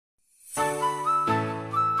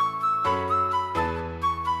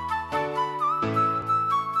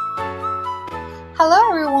Hello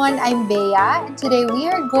everyone, I'm Bea, and today we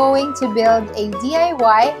are going to build a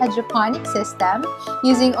DIY hydroponic system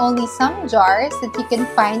using only some jars that you can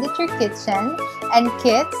find at your kitchen and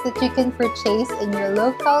kits that you can purchase in your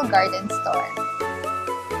local garden store.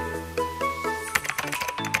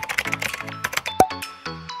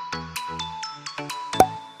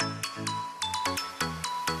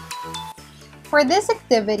 For this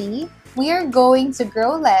activity, we are going to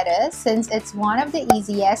grow lettuce since it's one of the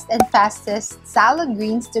easiest and fastest salad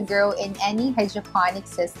greens to grow in any hydroponic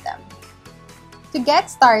system. To get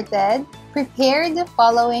started, prepare the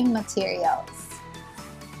following materials: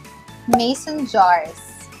 mason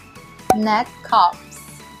jars, net cups,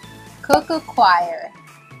 cocoa coir,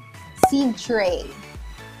 seed tray,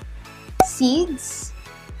 seeds,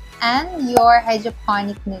 and your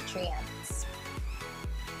hydroponic nutrients.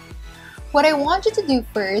 What I want you to do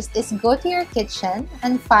first is go to your kitchen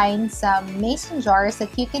and find some mason jars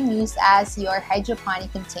that you can use as your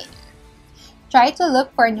hydroponic container. Try to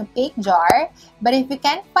look for an opaque jar, but if you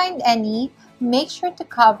can't find any, make sure to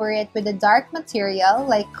cover it with a dark material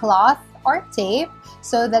like cloth or tape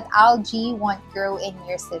so that algae won't grow in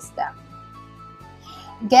your system.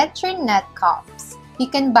 Get your net cups. You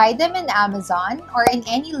can buy them in Amazon or in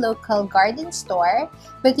any local garden store,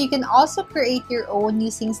 but you can also create your own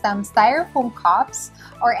using some styrofoam cups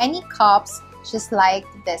or any cups just like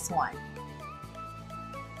this one.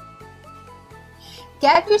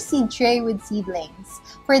 Get your seed tray with seedlings.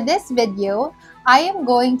 For this video, I am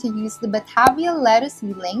going to use the Batavia lettuce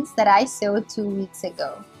seedlings that I sowed 2 weeks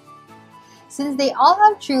ago. Since they all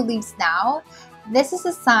have true leaves now, this is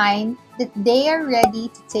a sign that they are ready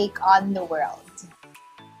to take on the world.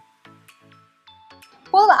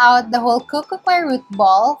 Pull out the whole cocoa coir root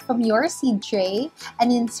ball from your seed tray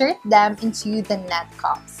and insert them into the net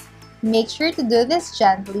cups. Make sure to do this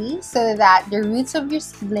gently so that the roots of your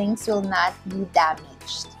seedlings will not be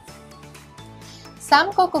damaged.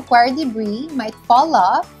 Some cocoa coir debris might fall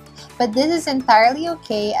off, but this is entirely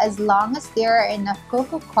okay as long as there are enough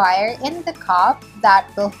cocoa coir in the cup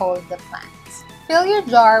that will hold the plants. Fill your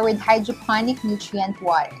jar with hydroponic nutrient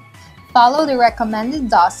water. Follow the recommended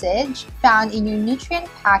dosage found in your nutrient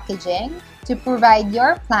packaging to provide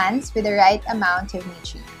your plants with the right amount of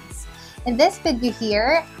nutrients. In this video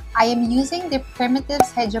here, I am using the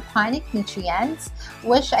Primitives hydroponic nutrients,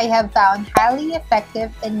 which I have found highly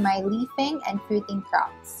effective in my leafing and fruiting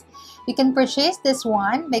crops. You can purchase this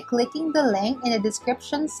one by clicking the link in the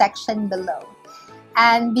description section below.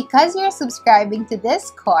 And because you're subscribing to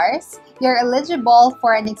this course, you're eligible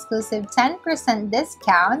for an exclusive 10%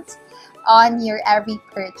 discount on your every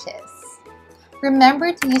purchase.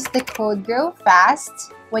 Remember to use the code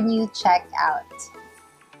GROWFAST when you check out.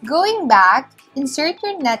 Going back, insert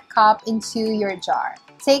your net cup into your jar.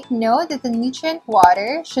 Take note that the nutrient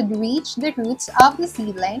water should reach the roots of the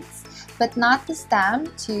seedlings, but not the stem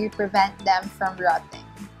to prevent them from rotting.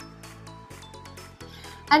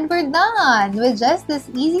 And we're done! With just these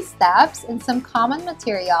easy steps and some common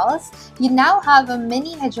materials, you now have a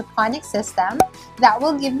mini hydroponic system that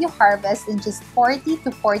will give you harvest in just 40 to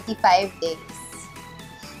 45 days.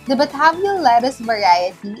 The Batavia lettuce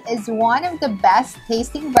variety is one of the best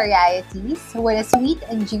tasting varieties with a sweet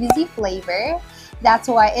and juicy flavor. That's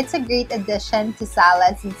why it's a great addition to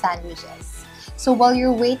salads and sandwiches. So while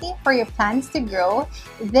you're waiting for your plants to grow,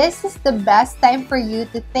 this is the best time for you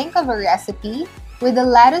to think of a recipe with the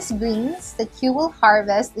lettuce greens that you will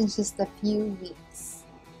harvest in just a few weeks.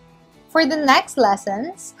 For the next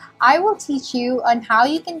lessons, I will teach you on how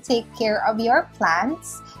you can take care of your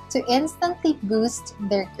plants to instantly boost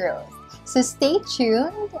their growth. So stay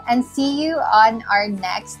tuned and see you on our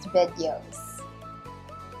next videos.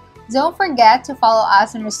 Don't forget to follow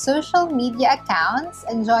us on our social media accounts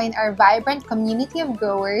and join our vibrant community of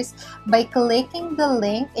growers by clicking the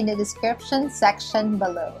link in the description section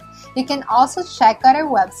below. You can also check out our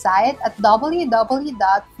website at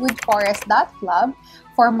www.foodforest.club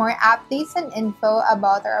for more updates and info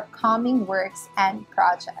about our upcoming works and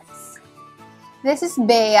projects. This is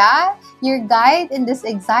Bea, your guide in this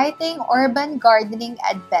exciting urban gardening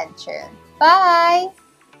adventure. Bye!